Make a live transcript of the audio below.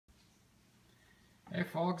Hey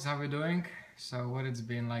folks, how we doing? So what, it's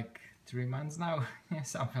been like 3 months now,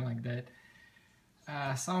 something like that.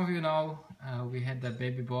 Some of you know we had that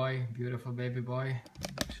baby boy, beautiful baby boy.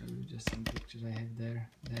 I'll show you just some pictures I have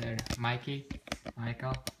there,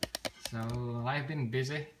 Michael. So I've been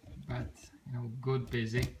busy, but good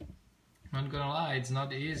busy. Not gonna lie, it's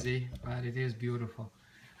not easy, but it is beautiful.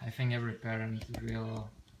 I think every parent will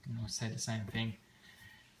say the same thing.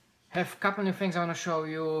 Have a couple new things I want to show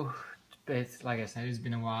you. It's, like I said, it's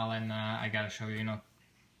been a while, and I gotta show you,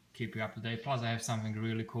 keep you up to date. Plus I have something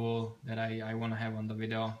really cool that I want to have on the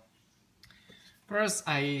video. First,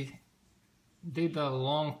 I did a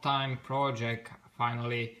long time project,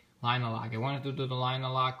 finally, liner lock. I wanted to do the liner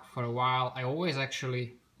lock for a while. I always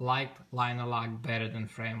actually liked liner lock better than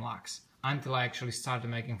frame locks, until I actually started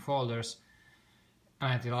making folders,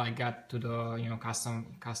 until I got to the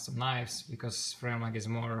custom knives, because frame lock is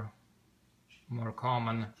more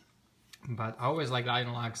common. But I always like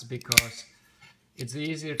liner locks because it's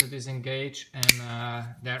easier to disengage,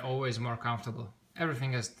 and they're always more comfortable.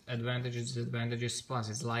 Everything has advantages, disadvantages, plus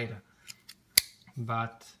it's lighter.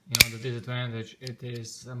 But the disadvantage, it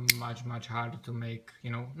is much harder to make,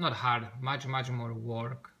 not hard, much more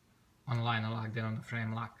work on liner lock than on the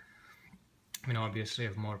frame lock. Obviously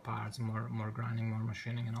have more parts, more grinding, more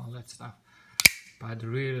machining and all that stuff. But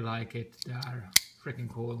really like it, they are freaking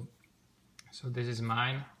cool. So this is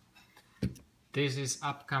mine. This is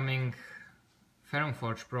upcoming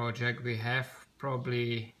Ferrumforge project we have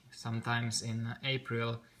probably sometimes in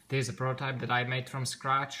April. This is a prototype that I made from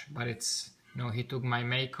scratch, but it's, he took my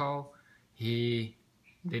Mako, he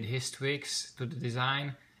did his tweaks to the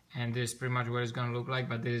design, and this is pretty much what it's gonna look like,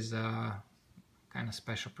 but this is a kind of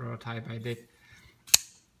special prototype I did.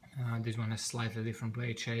 This one has slightly different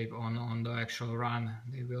blade shape. On the actual run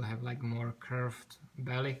they will have like more curved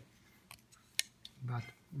belly, but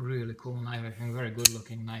really cool knife, I think, very good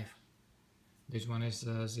looking knife. This one is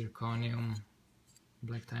zirconium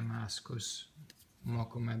black Damascus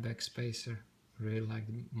Mokume backspacer. Really like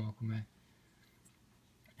the Mokume,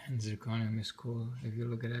 and zirconium is cool. If you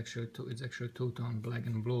look at it's actually two-tone, black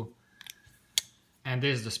and blue. And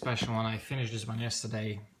this is the special one. I finished this one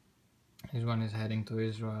yesterday. This one is heading to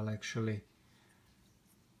Israel actually.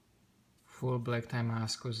 Full black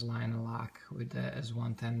Damascus liner lock with the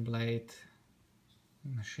S110 blade,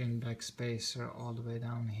 machine backspacer all the way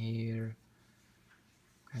down here,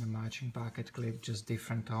 kind of matching pocket clip, just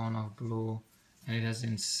different tone of blue, and it has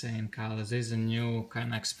insane colors. This is a new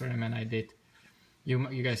kind of experiment I did.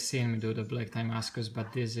 You guys seen me do the black Damascus,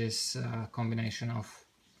 but this is a combination of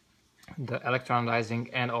the electronizing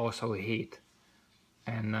and also heat,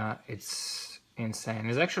 and it's insane.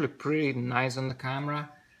 It's actually pretty nice on the camera,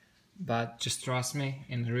 but just trust me,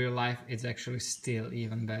 in real life it's actually still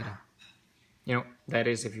even better. That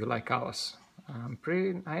is if you like colors.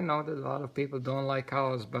 I know that a lot of people don't like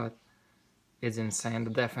colors, but it's insane.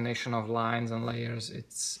 The definition of lines and layers,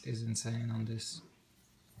 is insane on this.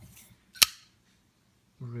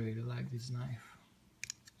 Really like this knife.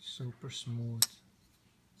 Super smooth.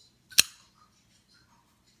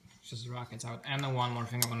 Just rockets out. And then one more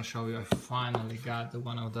thing I want to show you. I finally got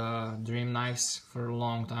one of the dream knives for a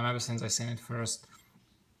long time, ever since I seen it first.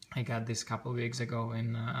 I got this a couple weeks ago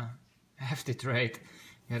in hefty trade,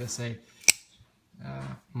 gotta say.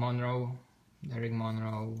 Monroe, Derek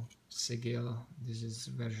Monroe Sigil. This is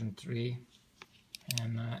version 3,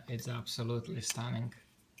 and it's absolutely stunning.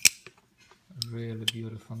 Really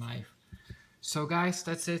beautiful knife. So guys,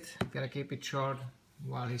 that's it. Gotta keep it short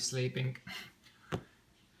while he's sleeping.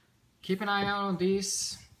 Keep an eye out on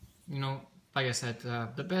these. Like I said,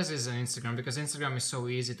 the best is on Instagram, because Instagram is so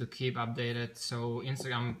easy to keep updated. So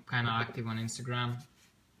Instagram, kind of active on Instagram.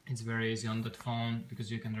 It's very easy on that phone,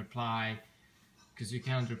 because you can reply. Because you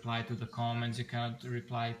cannot reply to the comments, you cannot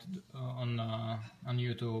reply to on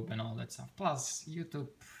YouTube and all that stuff. Plus, YouTube,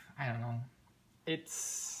 I don't know,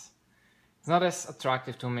 it's not as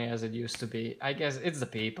attractive to me as it used to be. I guess it's the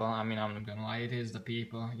people. I'm not gonna lie, it is the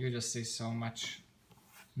people. You just see so much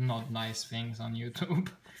not nice things on YouTube.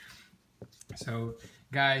 So,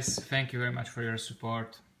 guys, thank you very much for your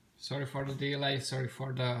support. Sorry for the delay, sorry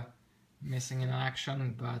for the missing in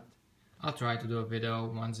action, but I'll try to do a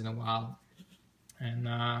video once in a while. And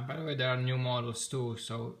by the way, there are new models too,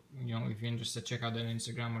 so if you're interested, check out the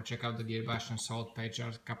Instagram or check out the Gearbash and Salt page. There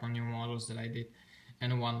are a couple new models that I did,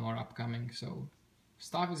 and one more upcoming. So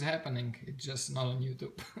stuff is happening, it's just not on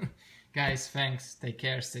YouTube. Guys, thanks, take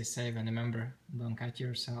care, stay safe, and remember, don't cut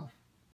yourself.